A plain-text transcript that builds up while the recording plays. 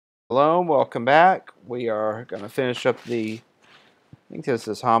Hello, welcome back. We are going to finish up I think this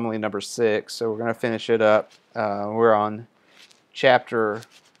is homily number 6, so we're going to finish it up. We're on chapter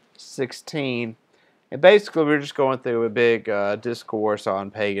 16, and basically we're just going through a big discourse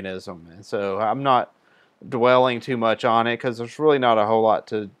on paganism, and so I'm not dwelling too much on it because there's really not a whole lot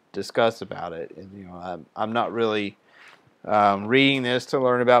to discuss about it. And, I'm not really reading this to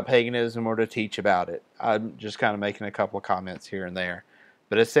learn about paganism or to teach about it. I'm just kind of making a couple of comments here and there.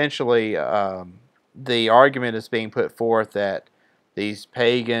 But essentially, the argument is being put forth that these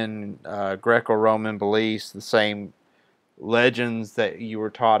pagan Greco-Roman beliefs, the same legends that you were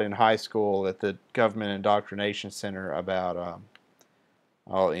taught in high school at the Government Indoctrination Center about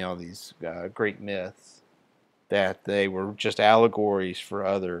all these Greek myths, that they were just allegories for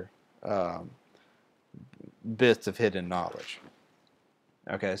other bits of hidden knowledge.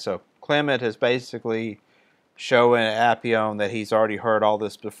 Okay, so Clement is basically showing Appian that he's already heard all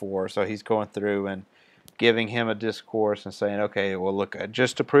this before, so he's going through and giving him a discourse and saying, okay, well, look,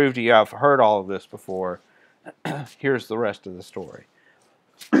 just to prove to you I've heard all of this before, here's the rest of the story.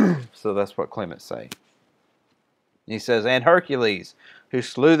 So that's what Clement's saying. He says, and Hercules, who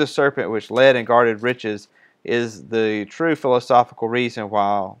slew the serpent which led and guarded riches, is the true philosophical reason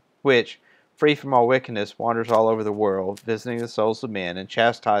which, free from all wickedness, wanders all over the world, visiting the souls of men and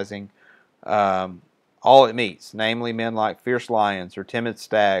chastising all it meets, namely men like fierce lions or timid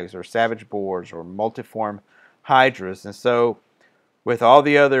stags or savage boars or multiform hydras. And so, with all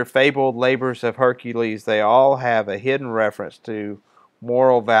the other fabled labors of Hercules, they all have a hidden reference to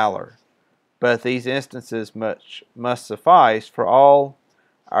moral valor. But these instances must suffice, for all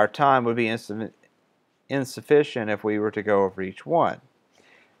our time would be insufficient if we were to go over each one.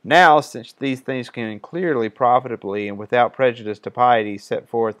 Now, since these things can clearly, profitably, and without prejudice to piety set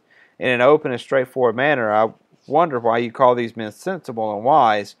forth in an open and straightforward manner, I wonder why you call these men sensible and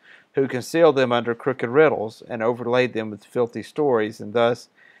wise, who concealed them under crooked riddles, and overlaid them with filthy stories, and thus,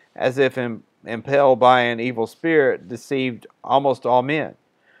 as if impelled by an evil spirit, deceived almost all men.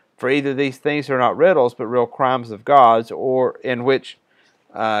 For either these things are not riddles, but real crimes of gods, or in which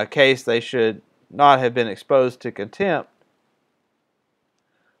case they should not have been exposed to contempt,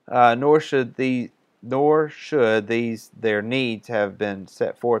 nor should these their needs have been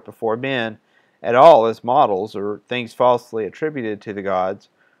set forth before men at all as models, or things falsely attributed to the gods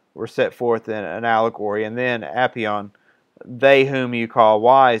were set forth in an allegory. And then Appian, they whom you call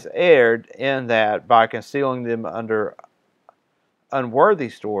wise, erred in that by concealing them under unworthy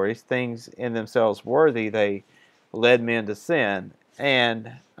stories, things in themselves worthy, they led men to sin,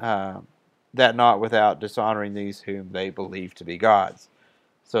 and that not without dishonoring these whom they believed to be gods.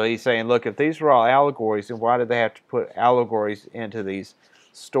 So he's saying, look, if these were all allegories, then why did they have to put allegories into these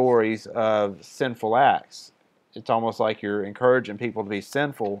stories of sinful acts? It's almost like you're encouraging people to be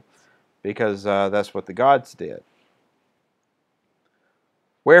sinful because that's what the gods did.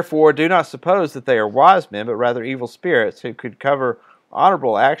 Wherefore, do not suppose that they are wise men, but rather evil spirits who could cover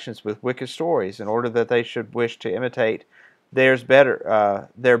honorable actions with wicked stories, in order that they should wish to imitate their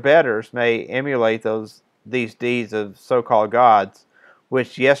betters may emulate these deeds of so-called gods,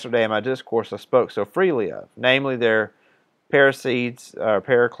 which yesterday in my discourse I spoke so freely of, namely their parricides,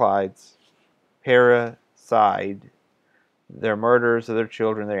 their murders of their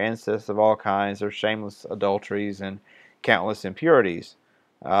children, their incest of all kinds, their shameless adulteries, and countless impurities.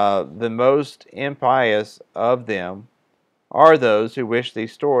 The most impious of them are those who wish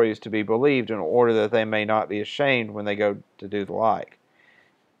these stories to be believed in order that they may not be ashamed when they go to do the like.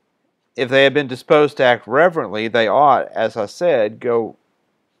 If they had been disposed to act reverently, they ought, as I said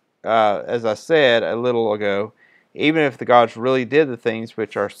a little ago, even if the gods really did the things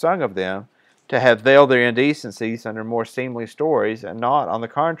which are sung of them, to have veiled their indecencies under more seemly stories, and not, on the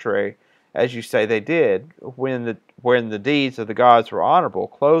contrary, as you say they did, when the deeds of the gods were honorable,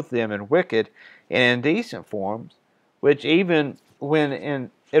 clothed them in wicked and indecent forms, which even when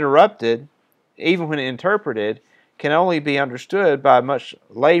interpreted, can only be understood by much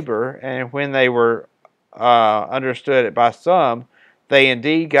labor, and when they were understood by some, they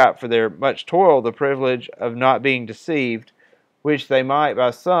indeed got for their much toil the privilege of not being deceived, which they might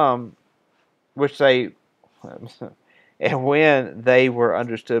by some, and when they were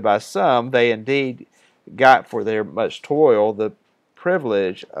understood by some, they indeed got for their much toil the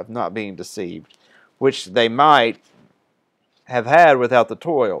privilege of not being deceived, which they might have had without the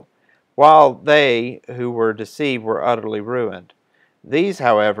toil, while they who were deceived were utterly ruined. These,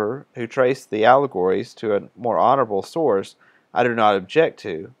 however, who trace the allegories to a more honorable source, I do not object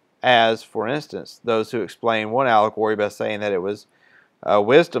to, as, for instance, those who explain one allegory by saying that it was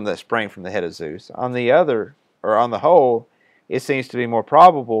wisdom that sprang from the head of Zeus. On the whole, it seems to be more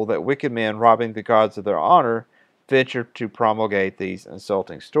probable that wicked men, robbing the gods of their honor, venture to promulgate these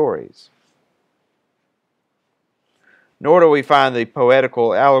insulting stories. Nor do we find the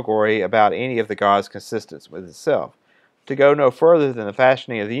poetical allegory about any of the gods consistent with itself. To go no further than the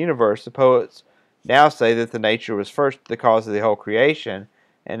fashioning of the universe, the poets now say that the nature was first the cause of the whole creation,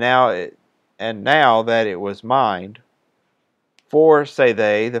 and now that it was mind. For, say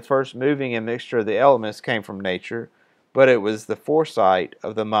they, the first moving and mixture of the elements came from nature, but it was the foresight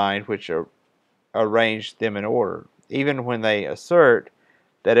of the mind which arranged them in order. Even when they assert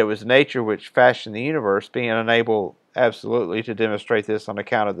that it was nature which fashioned the universe, being unable absolutely to demonstrate this on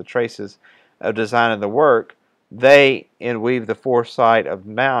account of the traces of design in the work, they enweave the foresight of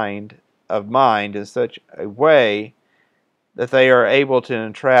mind in such a way that they are able to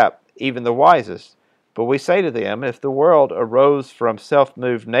entrap even the wisest. But we say to them, if the world arose from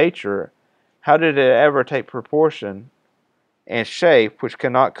self-moved nature, how did it ever take proportion and shape which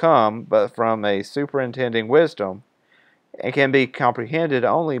cannot come but from a superintending wisdom, and can be comprehended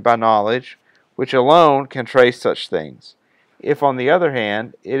only by knowledge, which alone can trace such things? If, on the other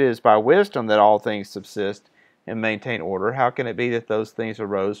hand, it is by wisdom that all things subsist and maintain order, how can it be that those things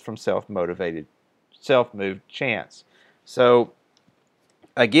arose from self-moved chance? So,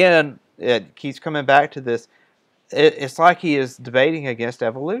 again, it keeps coming back to this. It's like he is debating against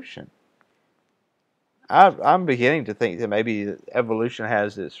evolution. I'm beginning to think that maybe evolution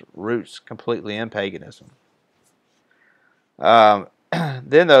has its roots completely in paganism. Then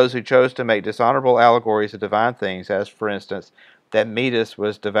those who chose to make dishonorable allegories of divine things, as for instance, that Metis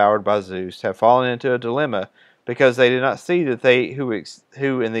was devoured by Zeus, have fallen into a dilemma because they did not see that they who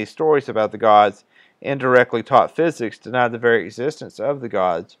in these stories about the gods indirectly taught physics denied the very existence of the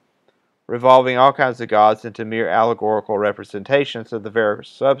gods, revolving all kinds of gods into mere allegorical representations of the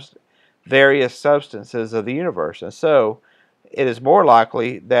various substances of the universe. And so, it is more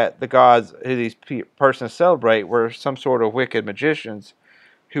likely that the gods who these persons celebrate were some sort of wicked magicians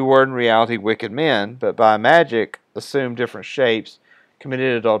who were in reality wicked men, but by magic assumed different shapes,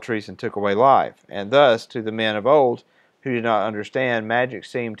 committed adulteries, and took away life. And thus, to the men of old who did not understand, magic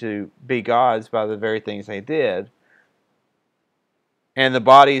seemed to be gods by the very things they did. And the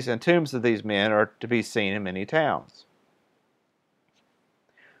bodies and tombs of these men are to be seen in many towns.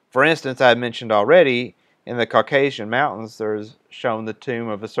 For instance, I had mentioned already, in the Caucasian mountains there is shown the tomb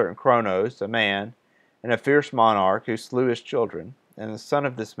of a certain Kronos, a man, and a fierce monarch who slew his children. And the son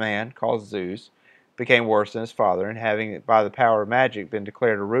of this man, called Zeus, became worse than his father, and having by the power of magic been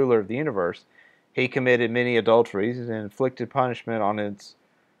declared a ruler of the universe, he committed many adulteries and inflicted punishment on his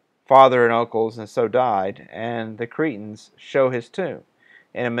father and uncles, and so died. And the Cretans show his tomb.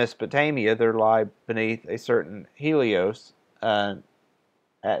 And in Mesopotamia there lie beneath a certain Helios at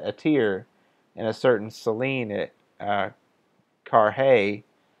Atir, and a certain Selene at Carhae,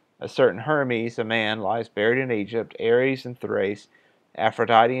 a certain Hermes, a man, lies buried in Egypt, Ares in Thrace,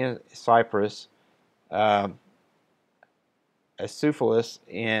 Aphrodite in Cyprus, Asuphalus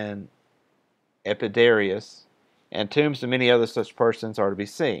in Epidaurus, and tombs of many other such persons are to be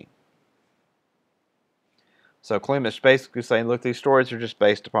seen. So Clement's basically saying, look, these stories are just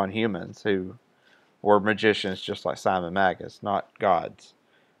based upon humans who were magicians just like Simon Magus, not gods.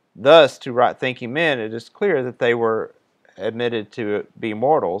 Thus, to right-thinking men, it is clear that they were admitted to be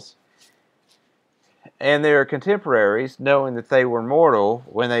mortals, and their contemporaries, knowing that they were mortal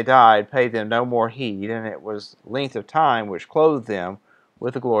when they died, paid them no more heed, and it was length of time which clothed them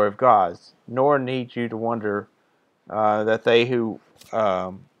with the glory of gods. Nor need you to wonder that they who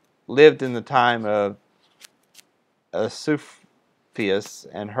lived in the time of Asclepius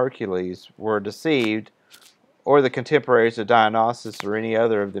and Hercules were deceived, or the contemporaries of Dionysus or any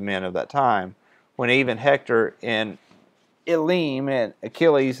other of the men of that time, when even Hector in Ilium and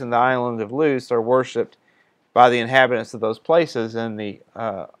Achilles in the island of Leuce are worshipped by the inhabitants of those places, and the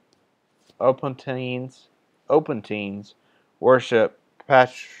Opantines worship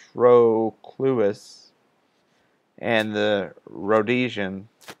Patroclus, and the Rhodesian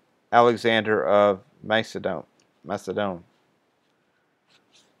Alexander of Macedon.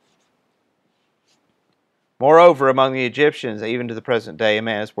 Moreover, among the Egyptians, even to the present day, a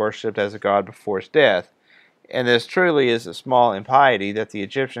man is worshipped as a god before his death. And this truly is a small impiety that the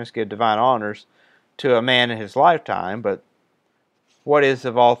Egyptians give divine honors to a man in his lifetime. But what is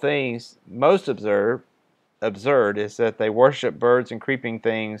of all things most absurd is that they worship birds and creeping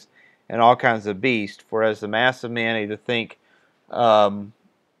things and all kinds of beasts. For as the mass of men neither think,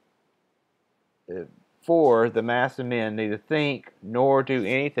 nor do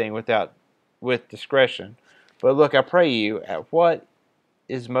anything with discretion. But look, I pray you, at what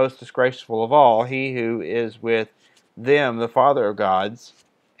is most disgraceful of all, he who is with them, the father of gods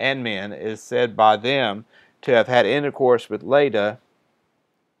and men, is said by them to have had intercourse with Leda.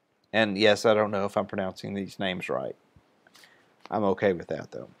 And yes, I don't know if I'm pronouncing these names right. I'm okay with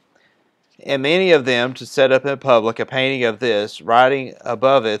that, though. And many of them to set up in public a painting of this, writing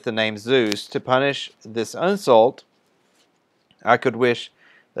above it the name Zeus. To punish this insult, I could wish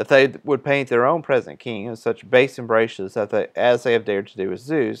that they would paint their own present king in such base embraces as they have dared to do with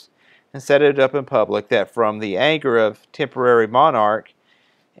Zeus, and set it up in public, that from the anger of temporary monarch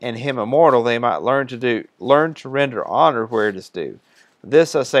and him immortal they might learn to render honor where it is due.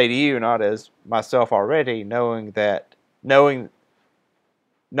 This I say to you, not as myself already, knowing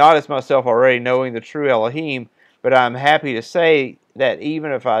not as myself already knowing the true Elohim, but I am happy to say that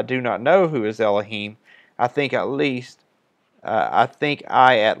even if I do not know who is Elohim, I think I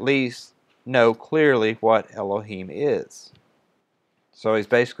at least know clearly what Elohim is. So he's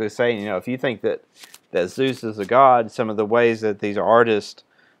basically saying, if you think that Zeus is a god, some of the ways that these artists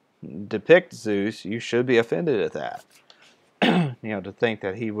depict Zeus, you should be offended at that. To think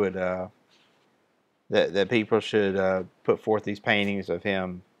that he would, that people should put forth these paintings of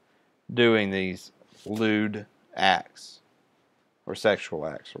him doing these lewd acts, or sexual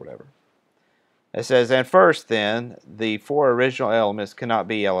acts, or whatever. It says, and first then, the four original elements cannot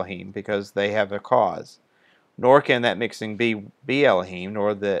be Elohim, because they have a cause. Nor can that mixing be Elohim,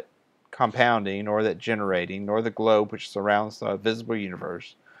 nor that compounding, nor that generating, nor the globe which surrounds the visible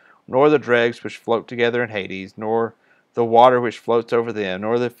universe, nor the dregs which float together in Hades, nor the water which floats over them,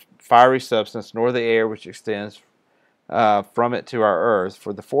 nor the fiery substance, nor the air which extends from it to our earth.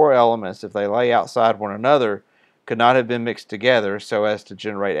 For the four elements, if they lay outside one another, could not have been mixed together so as to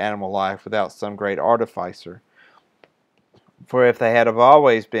generate animal life without some great artificer. For if they had have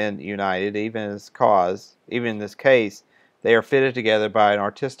always been united, even in this case, they are fitted together by an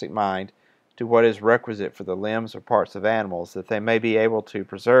artistic mind to what is requisite for the limbs or parts of animals, that they may be able to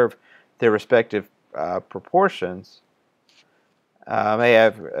preserve their respective proportions, may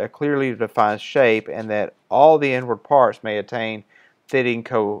have a clearly defined shape, and that all the inward parts may attain fitting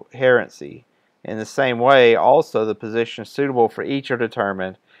coherency. In the same way, also, the positions suitable for each are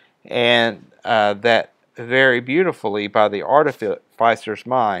determined, and that very beautifully by the artificer's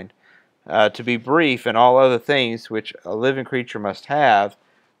mind. To be brief, in all other things which a living creature must have,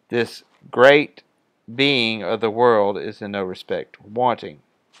 this great being of the world is in no respect wanting.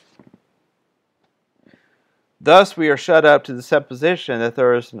 Thus we are shut up to the supposition that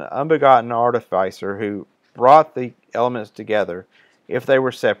there is an unbegotten artificer who brought the elements together, if they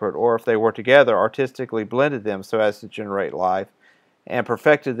were separate, or if they were together, artistically blended them so as to generate life, and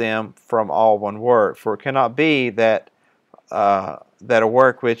perfected them from all one work. For it cannot be that a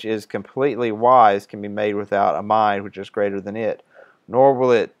work which is completely wise can be made without a mind which is greater than it. Nor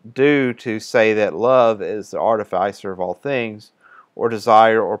will it do to say that love is the artificer of all things, or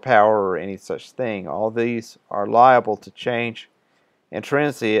desire, or power, or any such thing. All these are liable to change and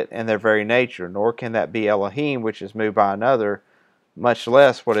transient in their very nature, nor can that be Elohim which is moved by another, much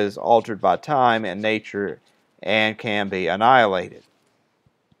less what is altered by time and nature and can be annihilated.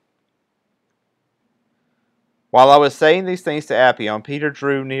 While I was saying these things to Apion, Peter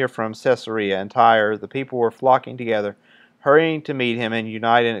drew near from Caesarea and Tyre. The people were flocking together, hurrying to meet him and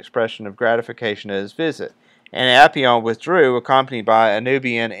unite in expression of gratification at his visit. And Apion withdrew, accompanied by a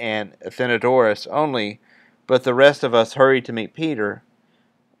Nubian and Athenodorus only, but the rest of us hurried to meet Peter.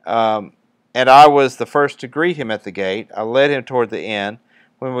 And I was the first to greet him at the gate. I led him toward the inn.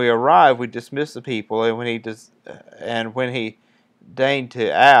 When we arrived, we dismissed the people, and when he deigned to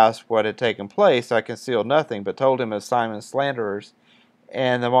ask what had taken place, I concealed nothing, but told him of Simon's slanderers,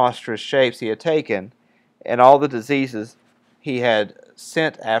 and the monstrous shapes he had taken, and all the diseases he had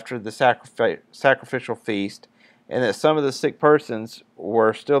sent after the sacrificial feast, and that some of the sick persons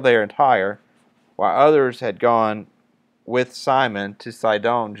were still there in Tyre, while others had gone with Simon to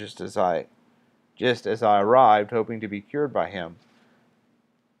Sidon just as I arrived, hoping to be cured by him.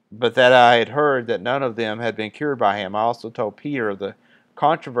 But that I had heard that none of them had been cured by him. I also told Peter of the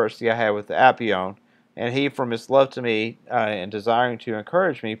controversy I had with Apion, and he, from his love to me and desiring to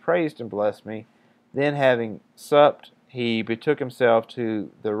encourage me, praised and blessed me. Then, having supped, he betook himself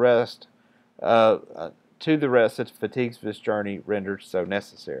to the rest that the fatigues of his journey rendered so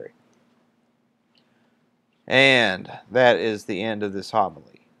necessary. And that is the end of this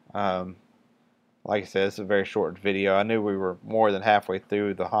homily. Like I said, it's a very short video. I knew we were more than halfway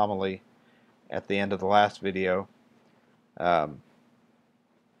through the homily at the end of the last video. And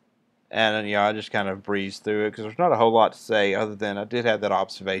I just kind of breezed through it because there's not a whole lot to say other than I did have that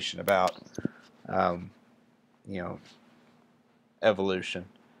observation about, evolution.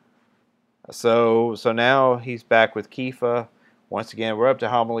 So now he's back with Kepha. Once again, we're up to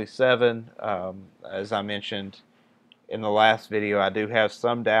homily 7. As I mentioned in the last video, I do have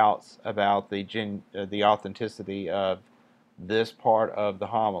some doubts about the authenticity of this part of the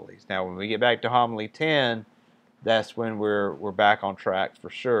homilies. Now, when we get back to homily 10, that's when we're back on track for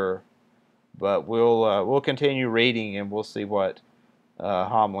sure. But we'll continue reading, and we'll see what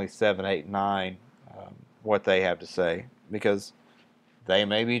homily 7, 8, 9 what they have to say, because they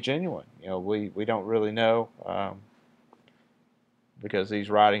may be genuine. We don't really know, because these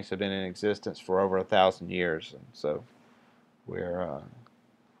writings have been in existence for over 1,000 years, and so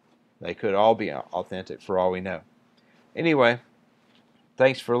they could all be authentic for all we know. Anyway,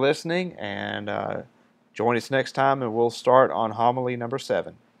 thanks for listening, and join us next time, and we'll start on homily number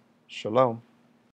 7. Shalom.